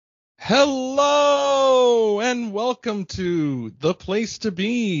Hello and welcome to The Place to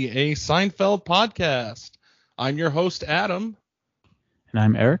Be, a Seinfeld podcast. I'm your host, Adam. And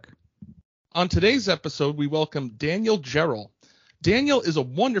I'm Eric. On today's episode, we welcome Daniel Gerroll. Daniel is a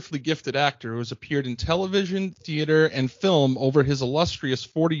wonderfully gifted actor who has appeared in television, theater, and film over his illustrious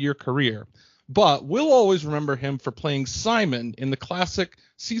 40-year career. But we'll always remember him for playing Simon in the classic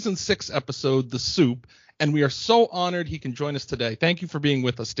Season 6 episode, The Soup, and we are so honored he can join us today. Thank you for being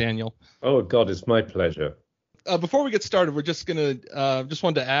with us, Daniel. Oh, God, it's my pleasure. Before we get started, we're just wanted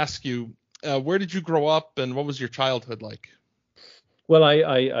to ask you, where did you grow up and what was your childhood like? Well,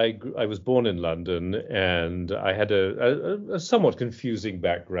 I was born in London, and I had a somewhat confusing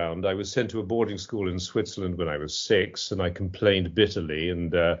background. I was sent to a boarding school in Switzerland when I was 6, and I complained bitterly,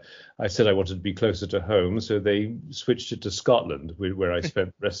 and I said I wanted to be closer to home, so they switched it to Scotland, where I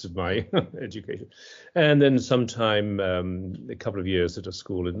spent the rest of my education. And then sometime, a couple of years at a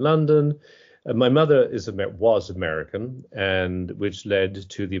school in London. My mother was American, and which led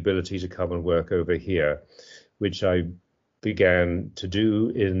to the ability to come and work over here, which I began to do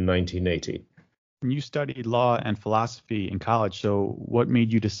in 1980. You studied law and philosophy in college, so what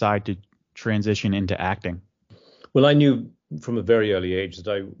made you decide to transition into acting? Well, I knew from a very early age that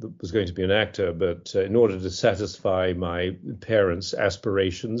I was going to be an actor, but in order to satisfy my parents'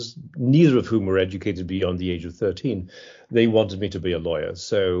 aspirations, neither of whom were educated beyond the age of 13, they wanted me to be a lawyer.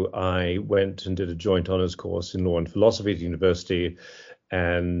 So I went and did a joint honors course in law and philosophy at the university.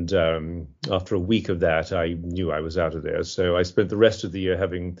 And after a week of that, I knew I was out of there. So I spent the rest of the year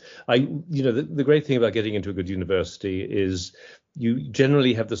the great thing about getting into a good university is you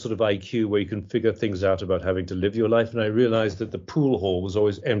generally have the sort of IQ where you can figure things out about having to live your life. And I realized that the pool hall was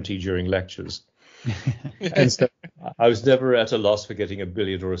always empty during lectures. And so I was never at a loss for getting a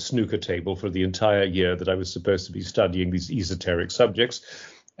billiard or a snooker table for the entire year that I was supposed to be studying these esoteric subjects.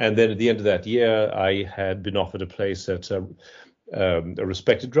 And then at the end of that year, I had been offered a place at a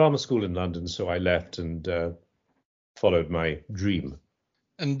respected drama school in London, so I left and followed my dream.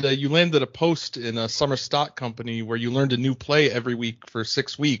 And you landed a post in a summer stock company where you learned a new play every week for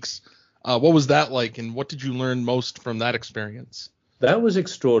 6 weeks. What was that like, and what did you learn most from that experience? That was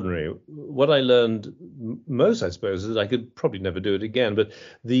extraordinary. What I learned most, I suppose, is I could probably never do it again. But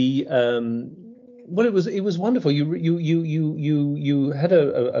it was wonderful. You had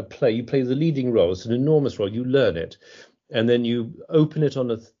a play. You play the leading role. It's an enormous role. You learn it. And then you open it on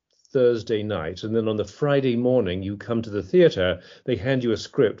a Thursday night, and then on the Friday morning you come to the theatre, they hand you a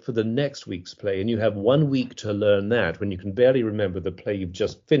script for the next week's play, and you have 1 week to learn that when you can barely remember the play you've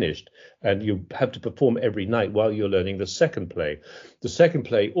just finished, and you have to perform every night while you're learning the second play. The second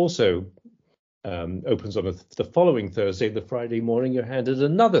play also opens on the following Thursday. The Friday morning you're handed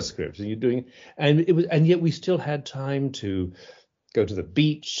another script, and and yet we still had time to go to the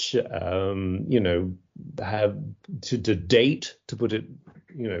beach, have to date, to put it,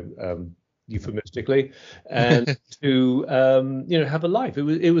 euphemistically, and to, have a life.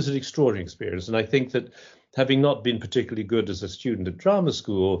 It was an extraordinary experience. And I think that having not been particularly good as a student at drama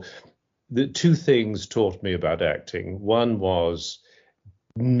school, the two things taught me about acting. One was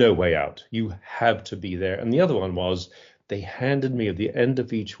no way out. You have to be there. And the other one was they handed me at the end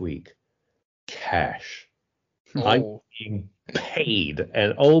of each week cash. Oh. I'm being paid,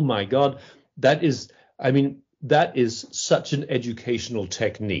 and oh my God, that is such an educational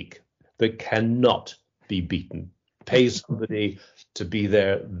technique that cannot be beaten. Pay somebody to be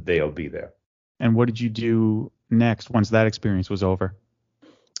there, they'll be there. And what did you do next once that experience was over?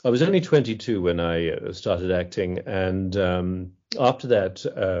 I was only 22 when I started acting, and after that,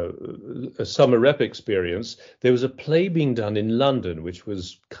 a summer rep experience, there was a play being done in London, which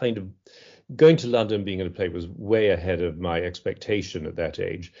was kind of going to London, being in a play was way ahead of my expectation at that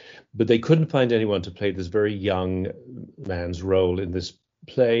age, but they couldn't find anyone to play this very young man's role in this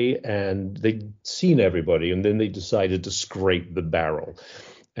play, and they'd seen everybody, and then they decided to scrape the barrel.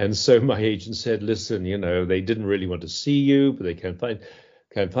 And so my agent said, listen, they didn't really want to see you, but they can't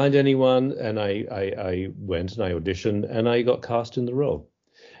find anyone. And I went and I auditioned, and I got cast in the role.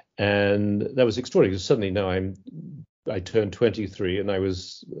 And that was extraordinary, because suddenly now I turned 23, and I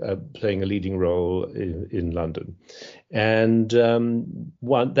was playing a leading role in London. And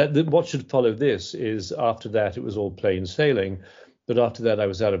what should follow this is, after that, it was all plain sailing. But after that, I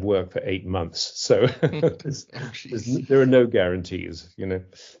was out of work for 8 months. So there are no guarantees,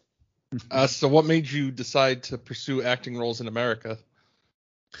 So what made you decide to pursue acting roles in America?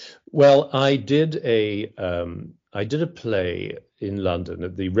 Well, I did a play in London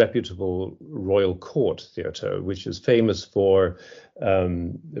at the reputable Royal Court Theatre, which is famous for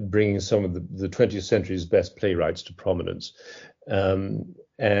bringing some of the 20th century's best playwrights to prominence.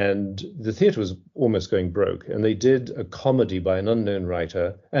 And the theatre was almost going broke. And they did a comedy by an unknown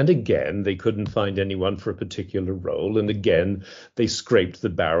writer. And again, they couldn't find anyone for a particular role. And again, they scraped the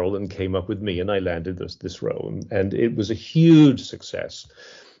barrel and came up with me. And I landed this role. And it was a huge success.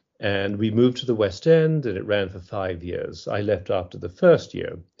 And we moved to the West End, and it ran for 5 years. I left after the first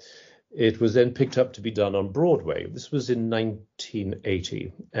year. It was then picked up to be done on Broadway. This was in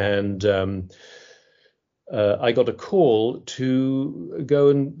 1980. And I got a call to go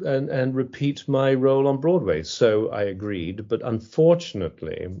and repeat my role on Broadway. So I agreed. But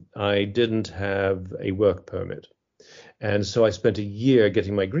unfortunately, I didn't have a work permit. And so I spent a year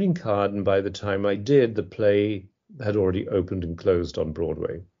getting my green card. And by the time I did, the play had already opened and closed on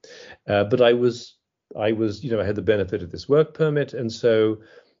Broadway. But I had the benefit of this work permit. And so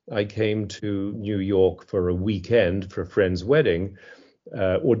I came to New York for a weekend for a friend's wedding.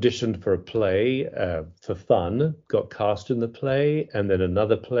 Auditioned for a play for fun, got cast in the play, and then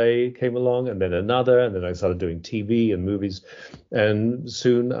another play came along, and then another, and then I started doing TV and movies, and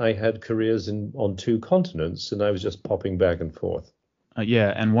soon I had careers on 2 continents, and I was just popping back and forth.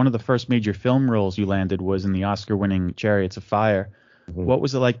 Yeah, and one of the first major film roles you landed was in the Oscar-winning Chariots of Fire. Mm-hmm. What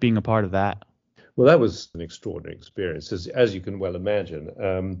was it like being a part of that? Well, that was an extraordinary experience, as you can well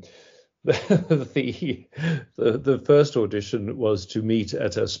imagine. The first audition was to meet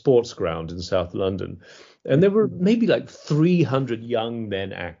at a sports ground in South London, and there were maybe like 300 young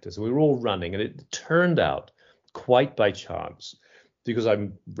men actors. We were all running, and it turned out quite by chance, because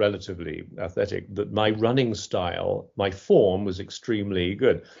I'm relatively athletic, that my running style, my form was extremely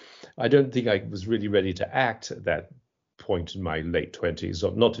good. I don't think I was really ready to act at that point in my late 20s,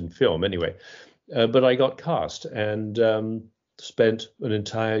 or not in film anyway, but I got cast and spent an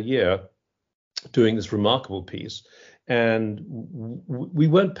entire year doing this remarkable piece. And we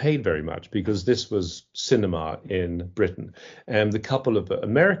weren't paid very much because this was cinema in Britain. And the couple of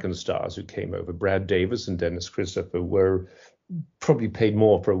American stars who came over, Brad Davis and Dennis Christopher, were probably paid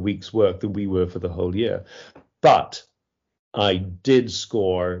more for a week's work than we were for the whole year. But I did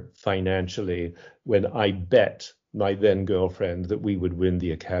score financially when I bet my then girlfriend that we would win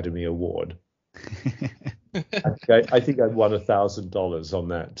the Academy Award. I think I won $1,000 on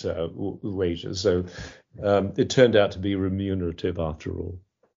that wager. So it turned out to be remunerative after all.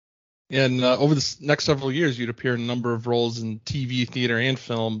 And over the next several years, you'd appear in a number of roles in TV, theater, and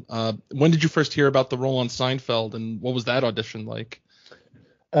film. When did you first hear about the role on Seinfeld, and what was that audition like?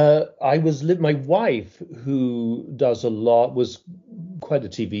 My wife, who does a lot, was quite a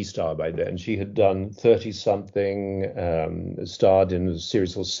TV star by then. She had done 30-something, starred in a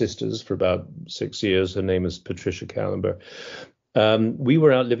series called Sisters for about 6 years. Her name is Patricia Callenber. We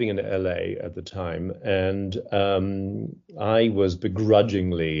were out living in LA at the time, and I was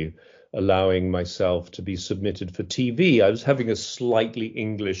begrudgingly allowing myself to be submitted for TV. I was having a slightly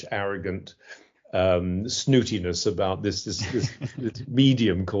English, arrogant snootiness about this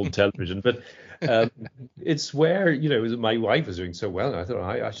medium called television, but it's where my wife was doing so well, and I thought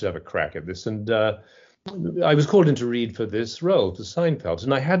I should have a crack at this. And I was called in to read for this role, for Seinfeld,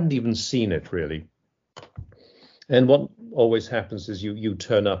 and I hadn't even seen it really. And what always happens is you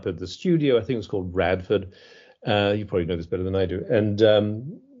turn up at the studio. I think it's called Radford. You probably know this better than I do. And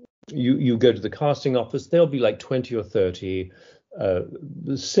you go to the casting office. There'll be like 20 or 30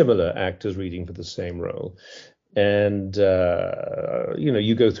 similar actors reading for the same role. And,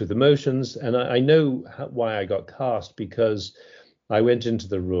 you go through the motions. And I know why I got cast, because I went into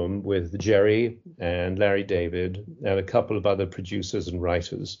the room with Jerry and Larry David and a couple of other producers and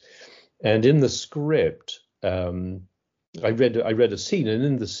writers. And in the script, I read a scene, and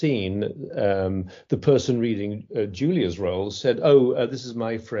in the scene, the person reading Julia's role said, this is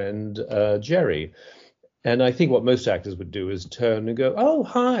my friend Jerry. And I think what most actors would do is turn and go, oh,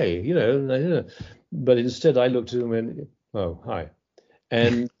 hi, but instead I looked at him and went, oh, hi,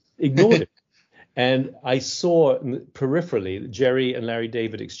 and ignored it. And I saw peripherally Jerry and Larry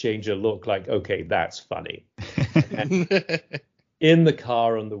David exchange a look like, okay, that's funny. In the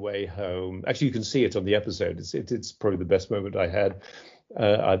car on the way home, actually, you can see it on the episode. It's probably the best moment I had.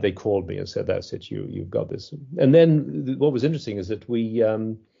 They called me and said, that's it, you've got this. And then what was interesting is that we,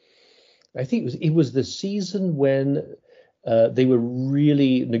 I think it was the season when they were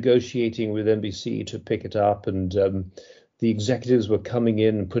really negotiating with NBC to pick it up, and the executives were coming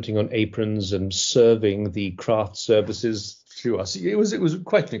in and putting on aprons and serving the craft services through us. It was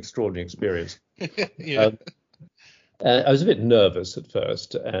quite an extraordinary experience. Yeah. I was a bit nervous at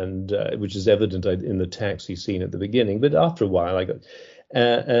first, and which is evident in the taxi scene at the beginning. But after a while, I got.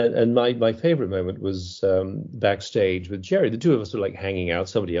 And my favorite moment was backstage with Jerry. The two of us were like hanging out.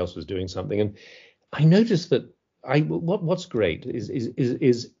 Somebody else was doing something, and I noticed that what's great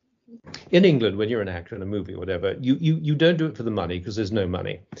is in England, when you're an actor in a movie or whatever, you don't do it for the money because there's no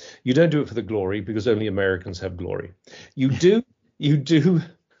money. You don't do it for the glory because only Americans have glory. You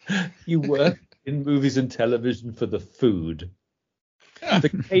work in movies and television for the food. The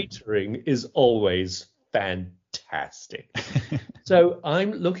catering is always fantastic. So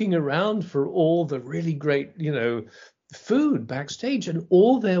I'm looking around for all the really great, food backstage, and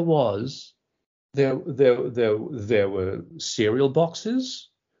all there was, there were cereal boxes.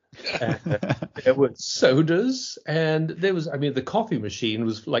 And there were sodas, and the coffee machine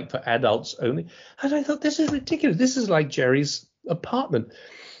was like for adults only. And I thought, this is ridiculous. This is like Jerry's apartment.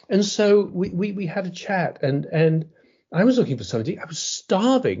 And so we had a chat, and I was looking for something. I was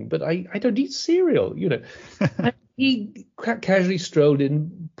starving, but I don't eat cereal, And he casually strolled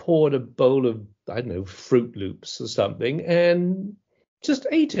in, poured a bowl of, I don't know, Fruit Loops or something, and just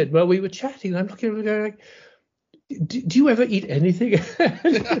ate it while we were chatting. I'm looking at him like, do you ever eat anything?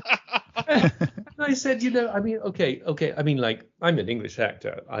 And I said, okay. I mean, like, I'm an English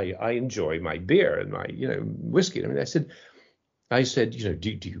actor. I enjoy my beer and my, whiskey. I mean, I said,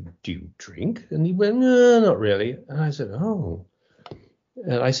 do you drink? And he went, no, not really. And I said, oh.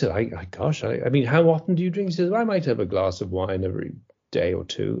 And I said, I mean, how often do you drink? He says, I might have a glass of wine every day or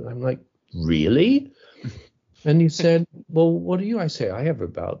two. I'm like, really? And he said, well, what do you? I say, I have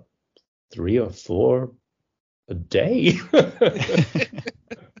about 3 or 4 a day.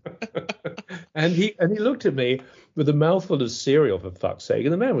 And he looked at me with a mouthful of cereal, for fuck's sake.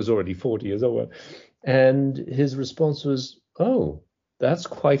 And the man was already 40 years old. And his response was, oh, that's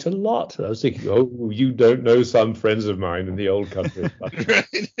quite a lot. And I was thinking, oh, you don't know some friends of mine in the old country.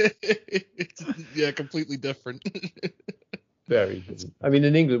 Right. Yeah, completely different. Very different. I mean,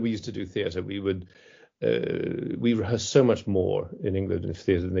 in England, we used to do theatre. We rehearse so much more in England in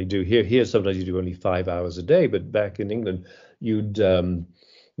theatre than they do here. Here, sometimes you do only 5 hours a day, but back in England, you'd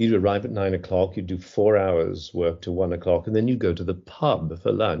arrive at 9 o'clock, you'd do 4 hours work to 1 o'clock, and then you'd go to the pub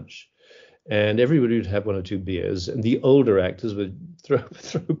for lunch. And everybody would have 1 or 2 beers, and the older actors would throw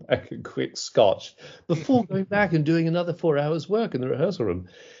back a quick scotch before going back and doing another 4 hours work in the rehearsal room.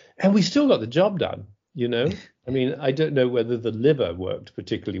 And we still got the job done, I mean, I don't know whether the liver worked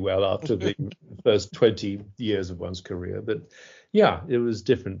particularly well after the first 20 years of one's career, but yeah, it was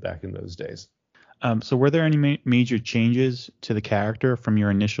different back in those days. So were there any major changes to the character from your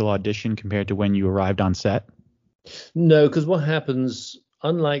initial audition compared to when you arrived on set? No, because what happens,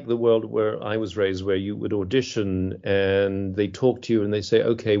 unlike the world where I was raised, where you would audition and they talk to you and they say,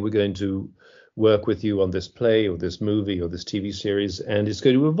 okay, we're going to work with you on this play or this movie or this TV series, and it's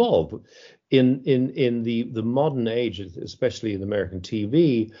going to evolve. In the modern age, especially in American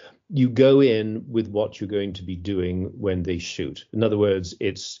TV, you go in with what you're going to be doing when they shoot. In other words,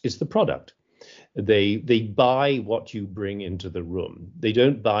 it's the product. They buy what you bring into the room. They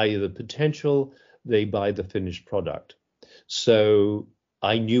don't buy the potential, they buy the finished product. So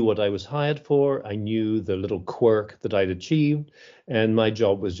I knew what I was hired for. I knew the little quirk that I'd achieved, and my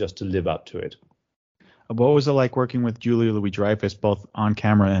job was just to live up to it. What was it like working with Julia Louis-Dreyfus, both on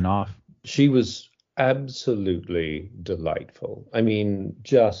camera and off? She was absolutely delightful. I mean,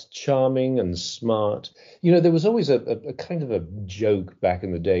 just charming and smart. There was always a kind of a joke back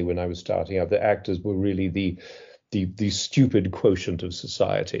in the day when I was starting out that actors were really the stupid quotient of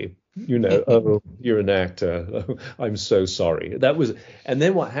society. Oh, you're an actor. Oh, I'm so sorry. And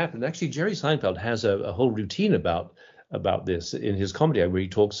then what happened? Actually, Jerry Seinfeld has a whole routine about this in his comedy, where he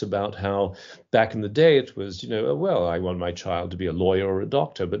talks about how back in the day it was, well, I want my child to be a lawyer or a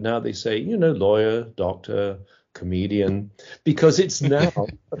doctor, but now they say, lawyer, doctor, comedian, because it's now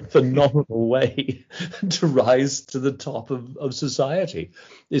a phenomenal way to rise to the top of society.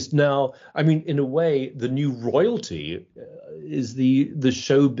 It's now, I mean, in a way, the new royalty is the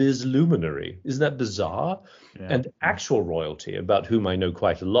showbiz luminary. Isn't that bizarre? Yeah. And actual royalty, about whom I know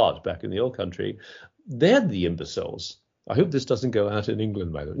quite a lot back in the old country, they're the imbeciles. I hope this doesn't go out in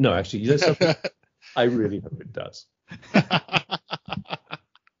England, by the way. No, actually, something? I really hope it does.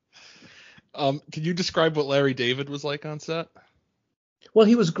 Can you describe what Larry David was like on set? Well,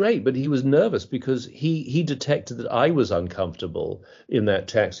 he was great, but he was nervous because he detected that I was uncomfortable in that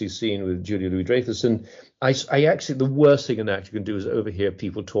taxi scene with Julia Louis-Dreyfus. And I actually, the worst thing an actor can do is overhear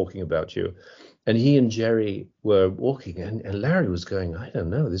people talking about you. And he and Jerry were walking, and Larry was going, I don't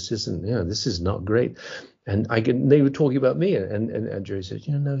know, this is not great. And they were talking about me, and Jerry said,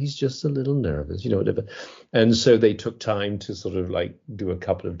 no, he's just a little nervous, whatever. And so they took time to sort of like do a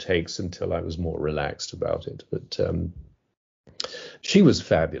couple of takes until I was more relaxed about it. But she was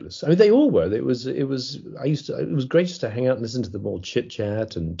fabulous. I mean, they all were. It was great just to hang out and listen to them all chit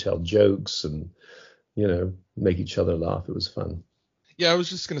chat and tell jokes, and make each other laugh. It was fun. Yeah, I was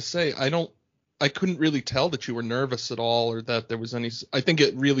just gonna say I couldn't really tell that you were nervous at all or that there was any. I think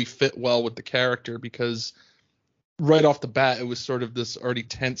it really fit well with the character because right off the bat it was sort of this already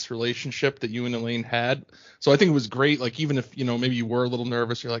tense relationship that you and Elaine had. So I think it was great. Like even if maybe you were a little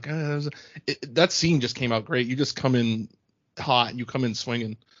nervous, you're like that scene just came out great. You just come in hot, you come in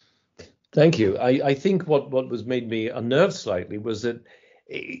swinging. Thank you. I think what was made me unnerved slightly was that,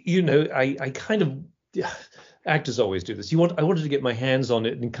 I kind of, actors always do this. I wanted to get my hands on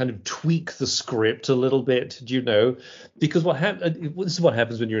it and kind of tweak the script a little bit, because this is what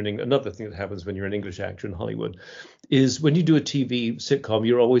happens when you're another thing that happens when you're an English actor in Hollywood is when you do a TV sitcom,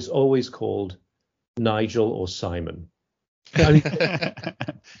 you're always called Nigel or Simon. I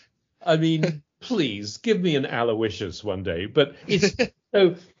mean, please give me an Aloysius one day, but it's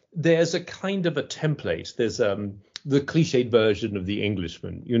so. There's a kind of a template. There's the cliched version of the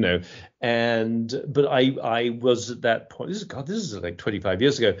Englishman, but I was at that point. This is like 25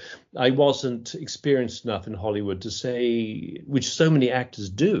 years ago. I wasn't experienced enough in Hollywood to say, which so many actors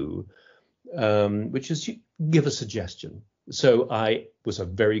do, which is give a suggestion. So I was a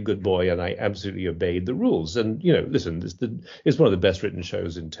very good boy and I absolutely obeyed the rules. And, listen, it's one of the best written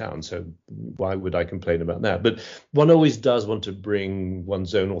shows in town. So why would I complain about that? But one always does want to bring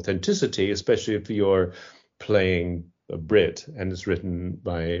one's own authenticity, especially if you're playing a Brit and it's written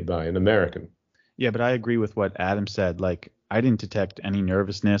by an American. Yeah, but I agree with what Adam said. Like, I didn't detect any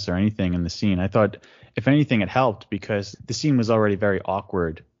nervousness or anything in the scene. I thought, if anything, it helped because the scene was already very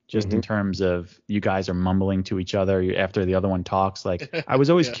awkward. Just in terms of you guys are mumbling to each other after the other one talks. Like, I was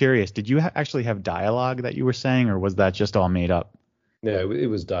always curious, did you actually have dialogue that you were saying, or was that just all made up? No, it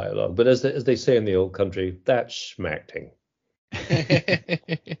was dialogue. But as they say in the old country, that's schmacting.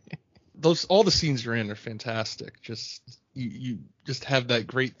 All the scenes you're in are fantastic. Just you just have that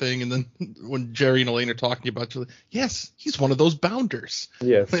great thing, and then when Jerry and Elaine are talking about you, yes, he's one of those bounders.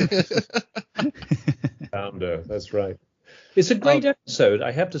 Yes, bounder. That's right. It's a great episode.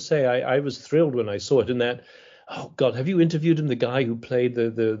 I have to say, I was thrilled when I saw it. In that, oh God, have you interviewed him? The guy who played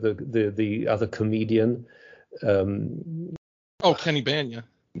the other comedian. Kenny Banya.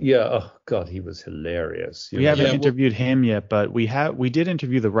 Yeah. Oh God, he was hilarious. We haven't interviewed him yet, but we did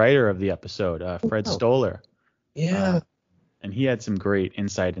interview the writer of the episode, Fred Stoller. Yeah. And he had some great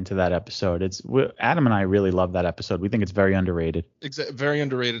insight into that episode. Adam and I really love that episode. We think it's very underrated. Very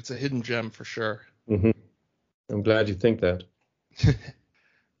underrated. It's a hidden gem for sure. Mm-hmm. I'm glad you think that.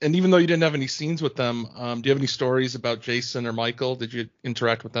 And even though you didn't have any scenes with them, do you have any stories about Jason or Michael? Did you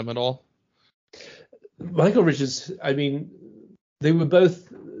interact with them at all? Michael Richards, I mean, they were both.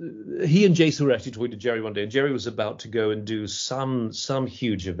 He and Jason were actually talking to Jerry one day, and Jerry was about to go and do some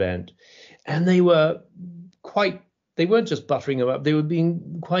huge event, and they weren't just buttering him up. They were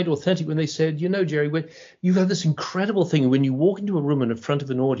being quite authentic when they said, Jerry, you have this incredible thing. When you walk into a room in front of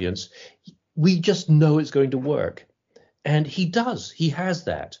an audience, we just know it's going to work. And he does. He has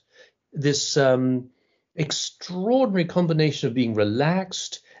that. This extraordinary combination of being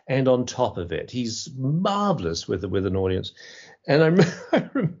relaxed and on top of it. He's marvelous with an audience. And I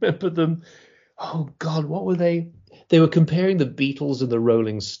remember them. Oh, God, what were they? They were comparing the Beatles and the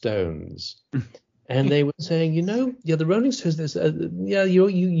Rolling Stones. And they were saying, the Rolling Stones,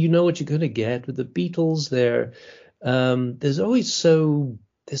 you know what you're going to get with the Beatles. There's always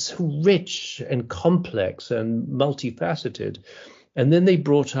they're so rich and complex and multifaceted. And then they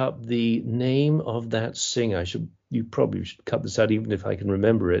brought up the name of that singer. You probably should cut this out, even if I can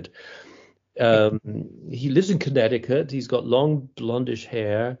remember it. He lives in Connecticut. He's got long blondish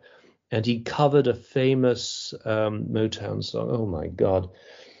hair, and he covered a famous Motown song. Oh my God.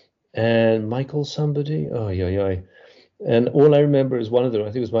 And Michael somebody. Oh, yeah. And all I remember is one of them, I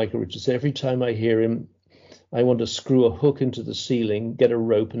think it was Michael Richards. Every time I hear him, I want to screw a hook into the ceiling, get a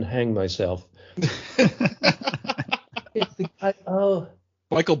rope, and hang myself. It's the guy. Oh,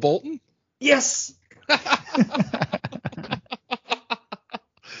 Michael Bolton? Yes.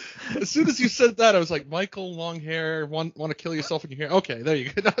 As soon as you said that, I was like, Michael, long hair, want to kill yourself in your hair. Okay, there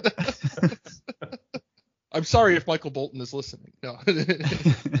you go. I'm sorry if Michael Bolton is listening. No.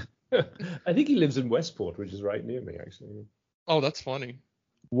 I think he lives in Westport, which is right near me, actually. Oh, that's funny.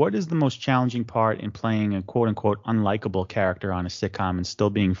 What is the most challenging part in playing a quote-unquote unlikable character on a sitcom and still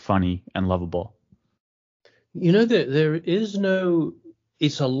being funny and lovable? There is no.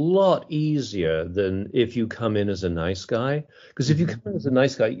 It's a lot easier than if you come in as a nice guy. Because if you come in as a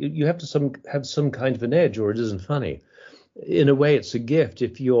nice guy, you have to have some kind of an edge, or it isn't funny. In a way, it's a gift.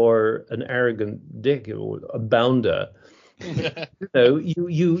 If you're an arrogant dick or a bounder,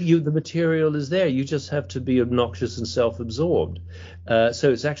 The material is there. You just have to be obnoxious and self-absorbed.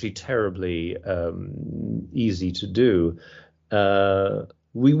 So it's actually terribly easy to do.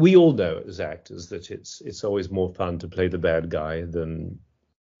 We all know as actors that it's always more fun to play the bad guy than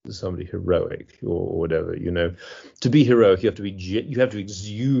somebody heroic or whatever. To be heroic, you have to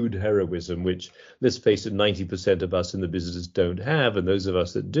exude heroism, which, let's face it, 90% of us in the business don't have, and those of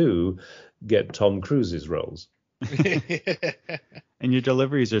us that do get Tom Cruise's roles. And your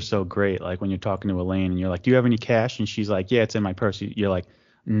deliveries are so great. Like when you're talking to Elaine and you're like, "Do you have any cash?" And she's like, "Yeah, it's in my purse." You're like,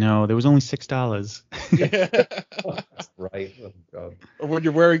 "No, there was only $6." That's right. Oh, God. Or when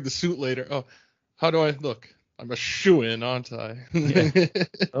you're wearing the suit later. Oh, how do I look? I'm a shoo-in, aren't I? Yeah.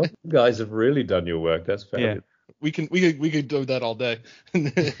 Oh, you guys have really done your work. That's fabulous. Yeah. We can do that all day.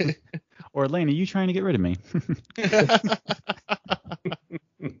 Or Elaine, are you trying to get rid of me?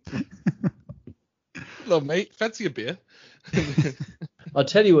 Hello, mate. Fancy a beer? I'll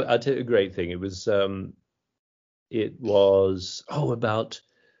tell you a great thing. It was about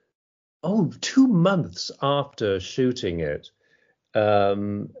 2 months after shooting it.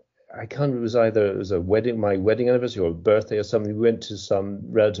 I can't remember, it was my wedding anniversary or a birthday or something. We went to some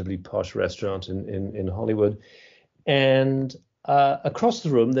relatively posh restaurant in Hollywood, and across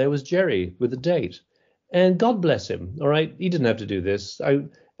the room there was Jerry with a date. And God bless him. All right, he didn't have to do this.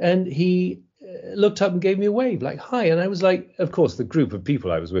 And he looked up and gave me a wave, like, "Hi." And I was like, of course, the group of people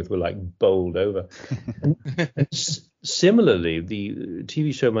I was with were like bowled over. and similarly, the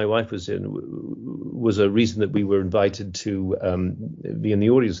TV show my wife was in was a reason that we were invited to be in the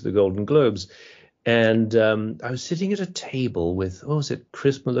audience of the Golden Globes. And I was sitting at a table with, what was it,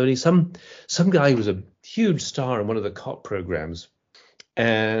 Chris Maloney, some guy who was a huge star in one of the cop programs.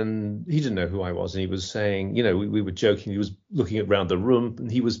 And he didn't know who I was. And he was saying, we were joking. He was looking around the room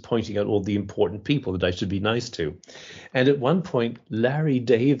and he was pointing out all the important people that I should be nice to. And at one point, Larry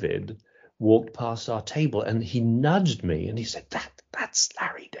David walked past our table and he nudged me and he said, that's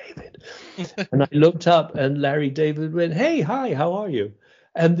Larry David. And I looked up and Larry David went, "Hey, hi, how are you?"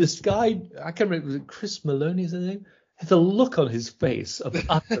 And this guy, I can't remember, was it Chris Maloney's name? The look on his face of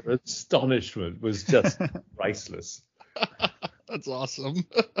utter astonishment was just priceless. That's awesome.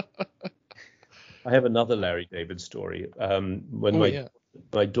 I have another Larry David story. When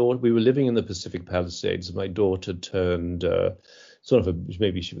my daughter, we were living in the Pacific Palisades. My daughter turned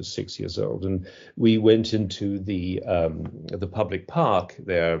maybe she was 6 years old, and we went into the public park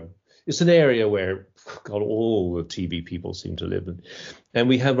there. It's an area where, God, all the TV people seem to live in. And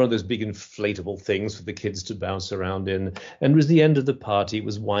we had one of those big inflatable things for the kids to bounce around in. And it was the end of the party. It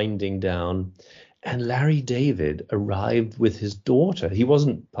was winding down. And Larry David arrived with his daughter. He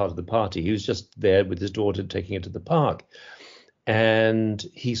wasn't part of the party. He was just there with his daughter, taking her to the park. And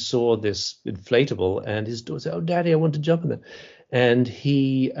he saw this inflatable, and his daughter said, "Oh, Daddy, I want to jump in it." And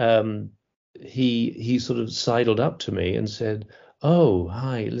he sort of sidled up to me and said, "Oh,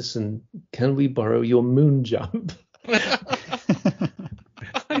 hi, listen, can we borrow your moon jump?" I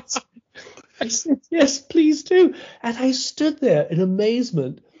said, "Yes, please do." And I stood there in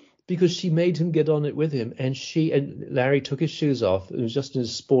amazement, because she made him get on it with him, and Larry took his shoes off. It was just in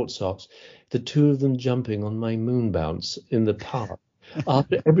his sports socks. The two of them jumping on my moon bounce in the park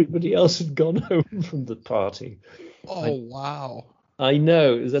after everybody else had gone home from the party. Oh, wow. I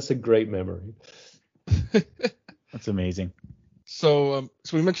know. That's a great memory. That's amazing. So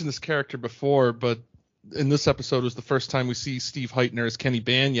we mentioned this character before, but in this episode was the first time we see Steve Heitner as Kenny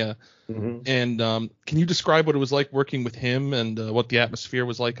Banya. Mm-hmm. And can you describe what it was like working with him and what the atmosphere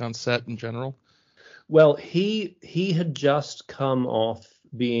was like on set in general? Well, he had just come off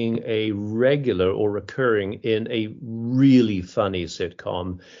being a regular or recurring in a really funny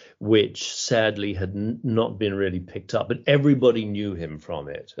sitcom, which sadly had not been really picked up, but everybody knew him from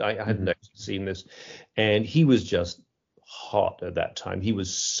it. I hadn't actually seen this, and he was just hot at that time. He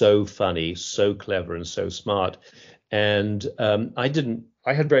was so funny, so clever, and so smart. And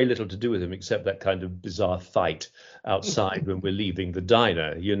I had very little to do with him except that kind of bizarre fight outside when we're leaving the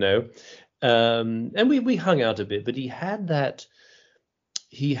diner, and we hung out a bit, but he had that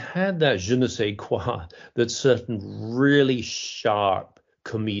je ne sais quoi that certain really sharp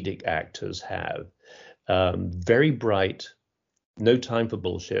comedic actors have. Very bright, no time for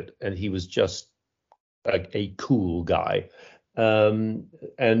bullshit, and he was just a cool guy. And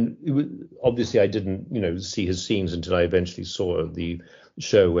obviously I didn't, see his scenes until I eventually saw the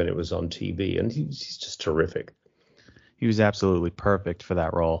show when it was on TV, and he's just terrific. He was absolutely perfect for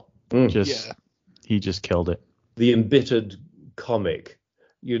that role. He just killed it. The embittered comic,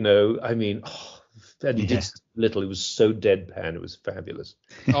 and he did little. It was so deadpan. It was fabulous.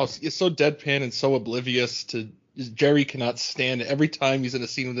 Oh, it's so deadpan and so oblivious to Jerry cannot stand it. Every time he's in a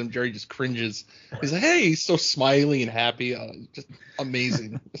scene with him, Jerry just cringes. He's like, hey, he's so smiley and happy. Just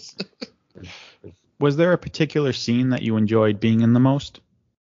amazing. Was there a particular scene that you enjoyed being in the most?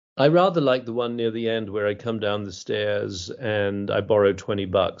 I rather like the one near the end where I come down the stairs and I borrow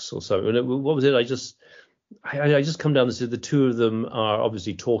 $20 or something. What was it? I just come down the stairs. The two of them are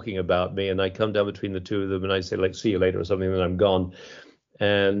obviously talking about me, and I come down between the two of them and I say, like, see you later or something, and then I'm gone.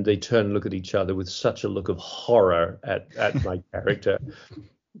 And they turn and look at each other with such a look of horror at my character.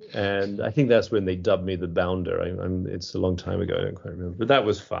 And I think that's when they dubbed me the Bounder. It's a long time ago. I don't quite remember. But that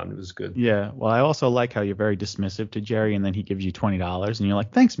was fun. It was good. Yeah. Well, I also like how you're very dismissive to Jerry, and then he gives you $20, and you're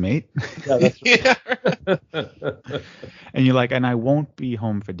like, thanks, mate. Yeah, that's right. And you're like, and I won't be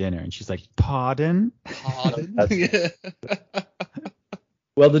home for dinner. And she's like, pardon? Pardon? Yeah.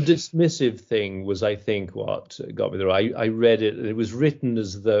 Well, the dismissive thing was, I think, what got me there. I read it, and it was written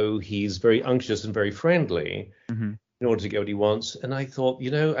as though he's very unctuous and very friendly. Mm-hmm. In order to get what he wants. And I thought,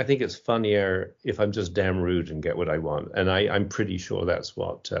 I think it's funnier if I'm just damn rude and get what I want. And I'm pretty sure that's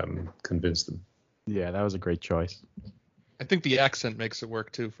what convinced them. Yeah, that was a great choice. I think the accent makes it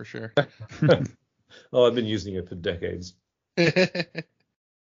work too, for sure. Oh, I've been using it for decades.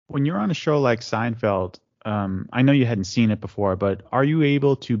 When you're on a show like Seinfeld, I know you hadn't seen it before, but are you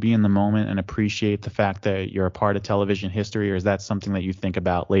able to be in the moment and appreciate the fact that you're a part of television history, or is that something that you think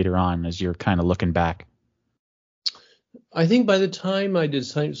about later on as you're kind of looking back? I think by the time I did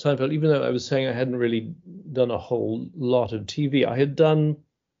Seinfeld, even though I was saying I hadn't really done a whole lot of TV, I had done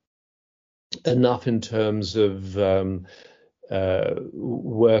enough in terms of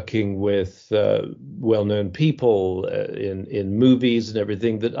working with well-known people in movies and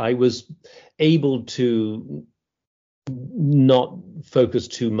everything, that I was able to not focus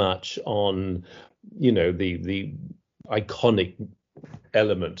too much on, the iconic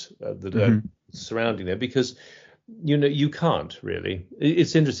element that surrounding there, because you can't really.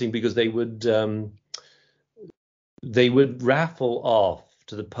 It's interesting because they would raffle off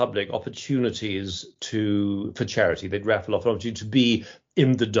to the public opportunities for charity. They'd raffle off an opportunity to be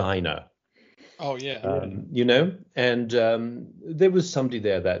in the diner. Oh yeah. And there was somebody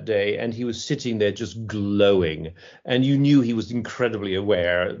there that day, and he was sitting there just glowing, and you knew he was incredibly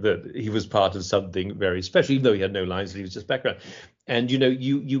aware that he was part of something very special, even though he had no lines, he was just background. And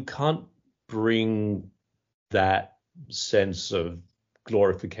you can't bring that sense of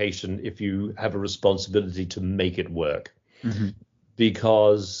glorification if you have a responsibility to make it work,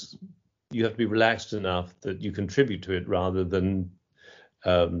 because you have to be relaxed enough that you contribute to it rather than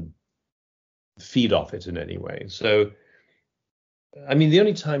feed off it in any way. So, I mean, the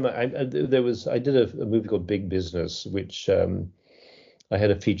only time I did a movie called Big Business, which I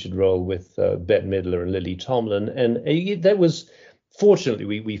had a featured role with Bette Midler and Lily Tomlin, and that was.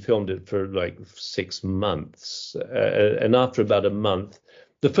 Fortunately, we filmed it for like 6 months, and after about a month,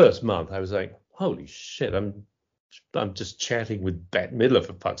 the first month, I was like, "Holy shit! I'm just chatting with Bette Midler,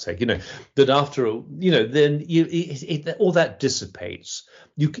 for fuck's sake!" That after then all that dissipates.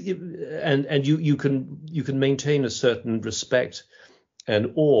 You can maintain a certain respect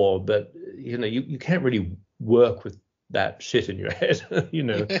and awe, but you can't really work with that shit in your head.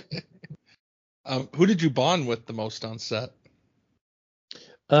 Who did you bond with the most on set?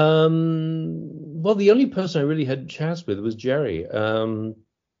 Well, the only person I really had chats with was Jerry. The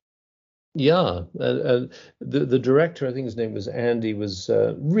director, I think his name was Andy, was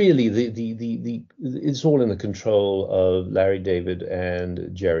really the it's all in the control of Larry David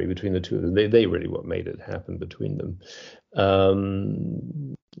and Jerry. Between the two of them, they really what made it happen between them.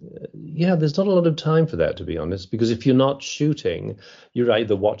 There's not a lot of time for that, to be honest, because if you're not shooting, you're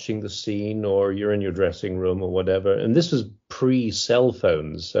either watching the scene or you're in your dressing room or whatever. And this was pre-cell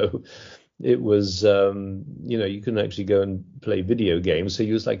phones, so it was, you couldn't actually go and play video games. So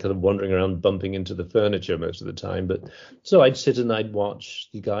you was like kind of wandering around, bumping into the furniture most of the time. But so I'd sit and I'd watch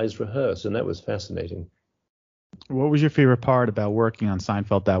the guys rehearse, and that was fascinating. What was your favorite part about working on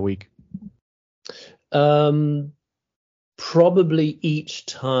Seinfeld that week? Probably each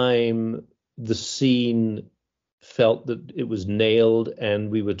time the scene felt that it was nailed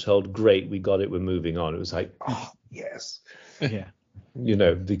and we were told, great, we got it, we're moving on. It was like, oh, yes. Yeah.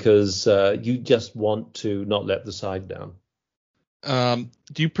 Because you just want to not let the side down. Do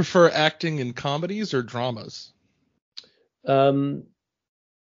you prefer acting in comedies or dramas? Much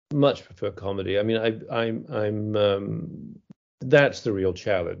prefer comedy. I mean, I'm that's the real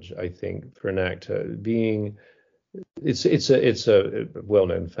challenge, I think, for an actor. It's a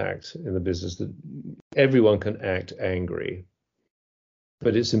well-known fact in the business that everyone can act angry,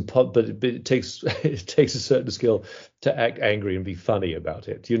 but but it takes it takes a certain skill to act angry and be funny about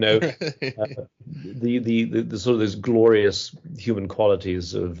it. The sort of those glorious human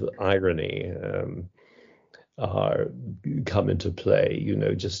qualities of irony are come into play.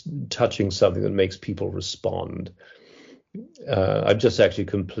 Just touching something that makes people respond. I've just actually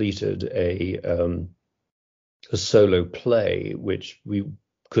completed a solo play which we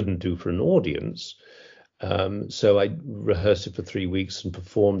couldn't do for an audience. So I rehearsed it for 3 weeks and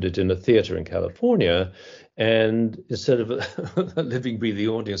performed it in a theater in California. And instead of a living, breathing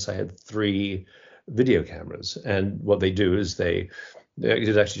audience, I had 3 video cameras. And what they do is it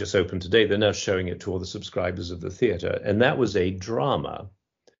actually just opened today. They're now showing it to all the subscribers of the theater. And that was a drama,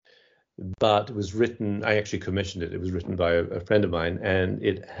 but it was written, I actually commissioned it. It was written by a friend of mine, and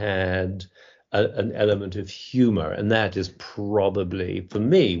it had an element of humor, and that is probably, for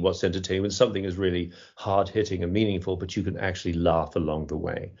me, what's entertaining. When something is really hard-hitting and meaningful, but you can actually laugh along the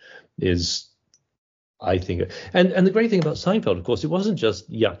way, is, I think. And the great thing about Seinfeld, of course, it wasn't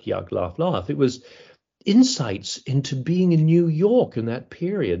just yuck, yuck, laugh, laugh. It was insights into being in New York in that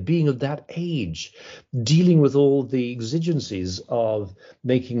period, being of that age, dealing with all the exigencies of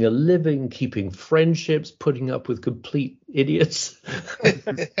making a living, keeping friendships, putting up with complete idiots.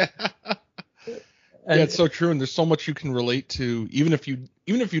 Yeah, it's so true, and there's so much you can relate to, even if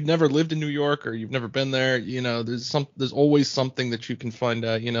you've never lived in New York or you've never been there. There's always something that you can find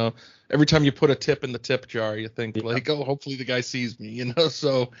out. Every time you put a tip in the tip jar, you think like, oh, hopefully the guy sees me.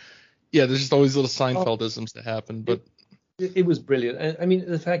 So yeah, there's just always little Seinfeldisms that happen. But it was brilliant. And I mean,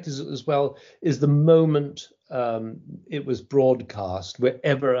 the fact is as well is the moment it was broadcast,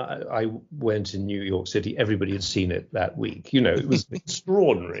 wherever I went in New York City, everybody had seen it that week. It was an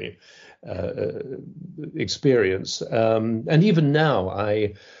extraordinary experience. And even now,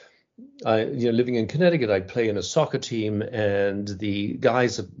 I living in Connecticut, I play in a soccer team, and the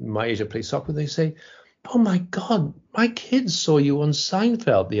guys of my age I play soccer, they say, "Oh my God, my kids saw you on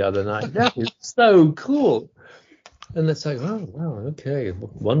Seinfeld the other night. That is so cool." And it's like, oh, wow, okay,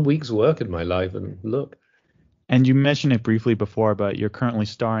 1 week's work in my life, and look. And you mentioned it briefly before, but you're currently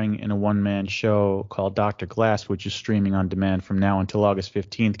starring in a one-man show called Dr. Glass, which is streaming on demand from now until August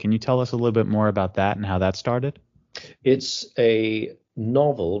 15th. Can you tell us a little bit more about that and how that started? It's a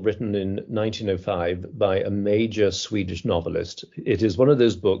novel written in 1905 by a major Swedish novelist. It is one of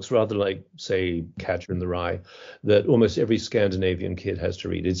those books, rather like, say, Catcher in the Rye, that almost every Scandinavian kid has to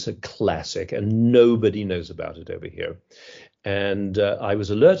read. It's a classic, and nobody knows about it over here. And I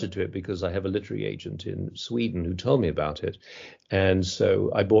was alerted to it because I have a literary agent in Sweden who told me about it. And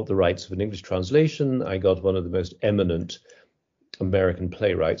so I bought the rights of an English translation. I got one of the most eminent American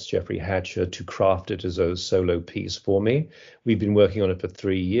playwrights, Jeffrey Hatcher, to craft it as a solo piece for me. We've been working on it for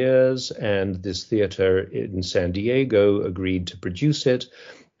 3 years, and this theater in San Diego agreed to produce it.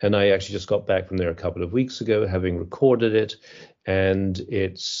 And I actually just got back from there a couple of weeks ago, having recorded it, and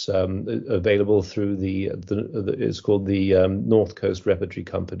it's available through it's called the North Coast Repertory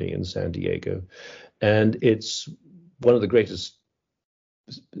Company in San Diego, and it's one of the greatest.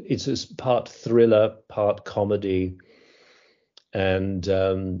 It's a part thriller, part comedy, and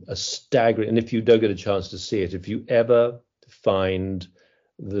a staggering. And if you don't get a chance to see it, if you ever find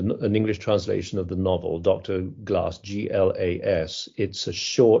an English translation of the novel, Dr. Glass, Glas, it's a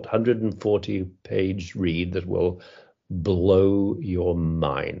short 140-page read that will blow your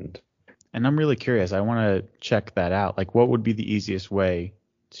mind. And I'm really curious. I want to check that out. Like, what would be the easiest way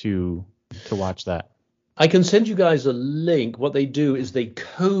to watch that? I can send you guys a link. What they do is they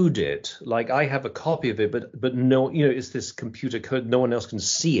code it. Like, I have a copy of it, but no, it's this computer code. No one else can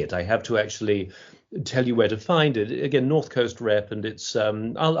see it. I have to actually tell you where to find it. Again, North Coast Rep, and it's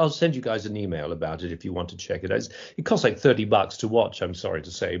I'll send you guys an email about it if you want to check it out. It costs like $30 to watch, I'm sorry to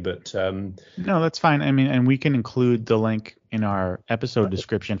say, but no, that's fine. I mean, and we can include the link in our episode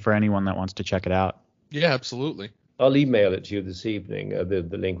description for anyone that wants to check it out. Yeah, absolutely. I'll email it to you this evening,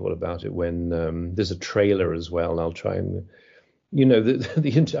 the link all about it, when there's a trailer as well. And I'll try and,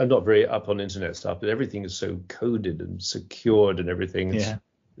 I'm not very up on internet stuff, but everything is so coded and secured and everything.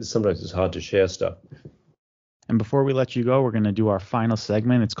 Sometimes it's hard to share stuff. And before we let you go, we're going to do our final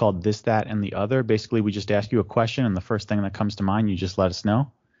segment. It's called This, That, and the Other. Basically, we just ask you a question, and the first thing that comes to mind, you just let us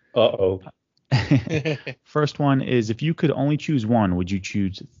know. Uh-oh. First one is, if you could only choose one, would you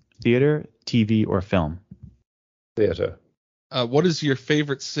choose theater, TV, or film? Theater. What is your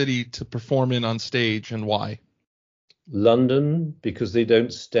favorite city to perform in on stage, and why? London, because they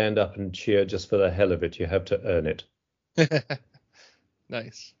don't stand up and cheer just for the hell of it. You have to earn it.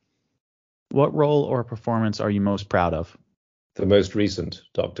 Nice. What role or performance are you most proud of? The most recent,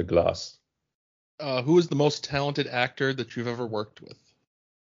 Dr. Glass. Who is the most talented actor that you've ever worked with?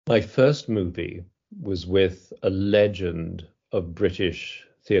 My first movie was with a legend of British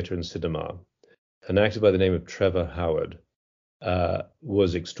theatre and cinema, an actor by the name of Trevor Howard.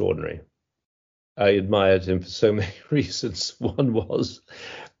 Was extraordinary. I admired him for so many reasons. One was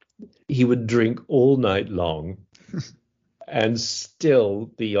he would drink all night long and still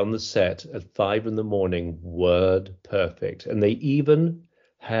be on the set at 5 in the morning, word perfect. And they even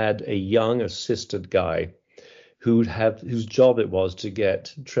had a young assistant guy whose job it was to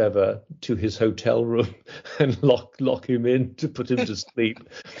get Trevor to his hotel room and lock him in to put him to sleep.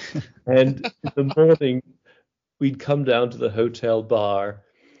 And in the morning, we'd come down to the hotel bar,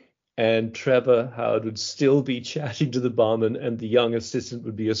 and Trevor Howard would still be chatting to the barman, and the young assistant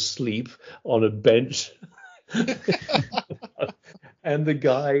would be asleep on a bench. And the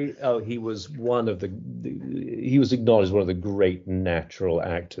guy, he was he was acknowledged one of the great natural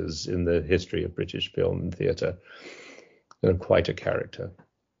actors in the history of British film and theatre, and quite a character.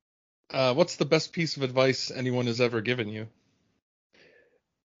 What's the best piece of advice anyone has ever given you?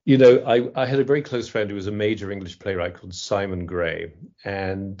 You know, I had a very close friend who was a major English playwright called Simon Gray,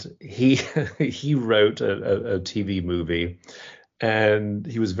 and he he wrote a TV movie, and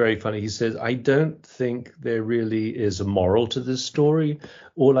he was very funny. He says, "I don't think there really is a moral to this story.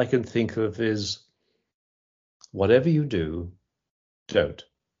 All I can think of is, whatever you do, don't."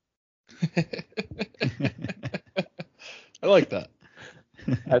 I like that.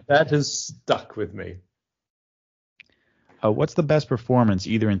 And that has stuck with me. What's the best performance,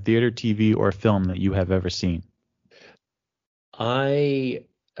 either in theater, TV, or film, that you have ever seen? I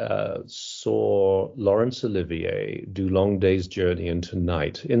saw Laurence Olivier do Long Day's Journey into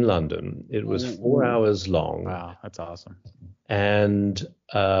Night in London. It was 4 hours long. Wow, that's awesome. And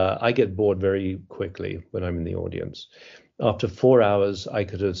I get bored very quickly when I'm in the audience. After 4 hours, I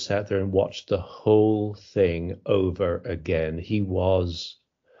could have sat there and watched the whole thing over again. He was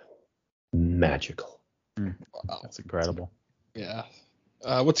magical. Wow. That's incredible. Yeah.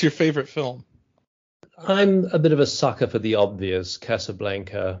 What's your favorite film? I'm a bit of a sucker for the obvious.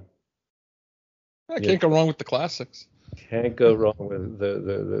 Casablanca. I can't go wrong with the classics. Can't go wrong with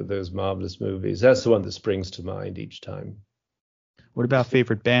those marvelous movies. That's the one that springs to mind each time. What about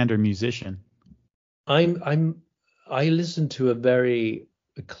favorite band or musician? I listen to a very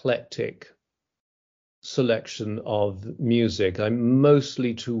eclectic selection of music. I'm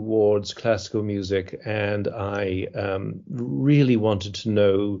mostly towards classical music, and I really wanted to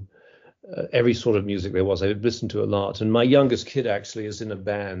know every sort of music there was. I listened to a lot, and my youngest kid actually is in a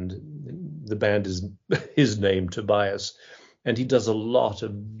band. The band is his name, Tobias, and he does a lot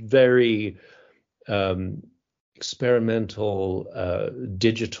of very experimental,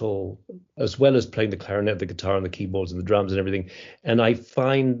 digital, as well as playing the clarinet, the guitar, and the keyboards and the drums and everything. And I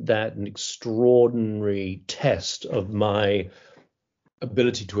find that an extraordinary test of my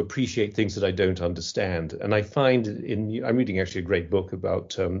ability to appreciate things that I don't understand. And I find I'm reading actually a great book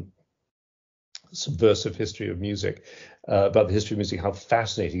about subversive history of music, about the history of music, how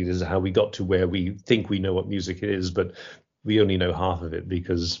fascinating it is, how we got to where we think we know what music is, but we only know half of it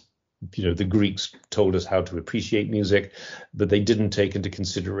because the Greeks told us how to appreciate music, but they didn't take into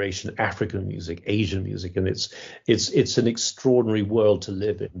consideration African music, Asian music, and it's an extraordinary world to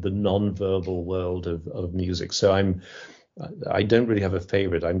live in, the non-verbal world of music. So I don't really have a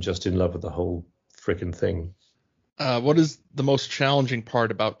favorite. I'm just in love with the whole frickin' thing. What is the most challenging part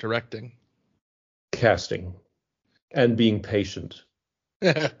about directing? Casting and being patient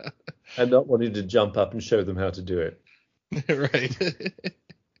and not wanting to jump up and show them how to do it. Right.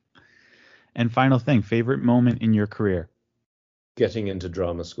 And final thing, favorite moment in your career? Getting into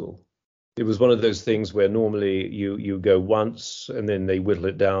drama school. It was one of those things where normally you go once and then they whittle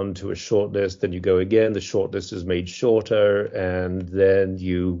it down to a short list. Then you go again. The short list is made shorter, and then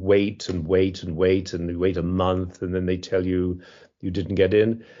you wait and wait and wait, and you wait a month, and then they tell you you didn't get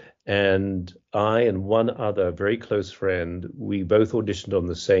in. And I and one other very close friend, we both auditioned on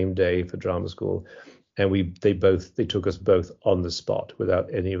the same day for drama school. And they took us both on the spot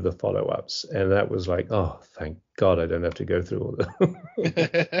without any of the follow-ups. And that was like, oh, thank God I don't have to go through all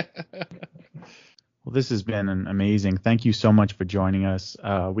that. Well, this has been amazing. Thank you so much for joining us.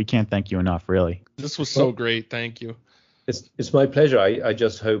 We can't thank you enough, really. This was so great. Thank you. It's my pleasure. I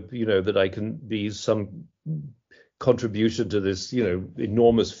just hope, that I can be some contribution to this,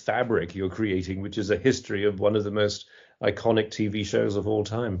 enormous fabric you're creating, which is a history of one of the most iconic TV shows of all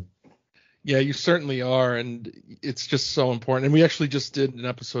time. Yeah, you certainly are, and it's just so important. And we actually just did an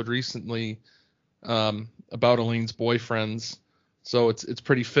episode recently about Elaine's boyfriends, so it's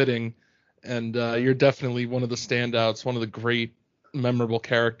pretty fitting. And you're definitely one of the standouts, one of the great, memorable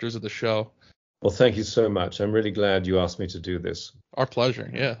characters of the show. Well, thank you so much. I'm really glad you asked me to do this. Our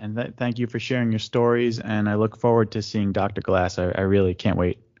pleasure, yeah. And thank you for sharing your stories, and I look forward to seeing Dr. Glass. I really can't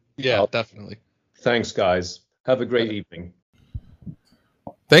wait. Yeah, definitely. Thanks, guys. Have a great evening.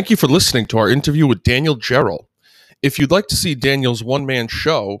 Thank you for listening to our interview with Daniel Gerroll. If you'd like to see Daniel's one-man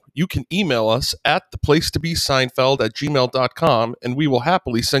show, you can email us at theplacetobeseinfeld@gmail.com, and we will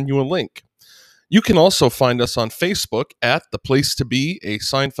happily send you a link. You can also find us on Facebook at The Place to Be, a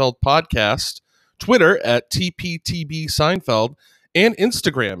Seinfeld podcast, Twitter at TPTB Seinfeld, and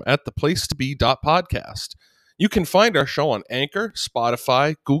Instagram at theplacetobe.podcast. You can find our show on Anchor,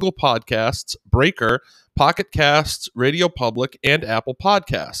 Spotify, Google Podcasts, Breaker, Pocket Casts, Radio Public, and Apple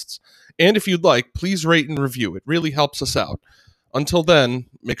Podcasts. And if you'd like, please rate and review. It really helps us out. Until then,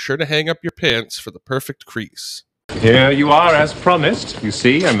 make sure to hang up your pants for the perfect crease. Here you are, as promised. You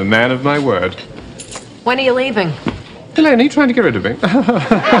see, I'm a man of my word. When are you leaving? Elaine, are you trying to get rid of me?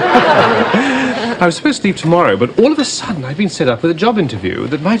 I was supposed to leave tomorrow, but all of a sudden I've been set up with a job interview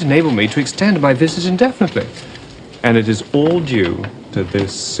that might enable me to extend my visit indefinitely. And it is all due to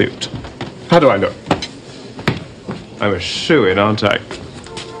this suit. How do I look? I'm a shoo-in, aren't I?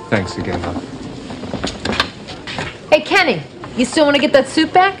 Thanks again, love. Hey, Kenny, you still want to get that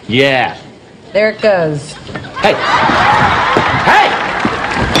suit back? Yeah. There it goes. Hey!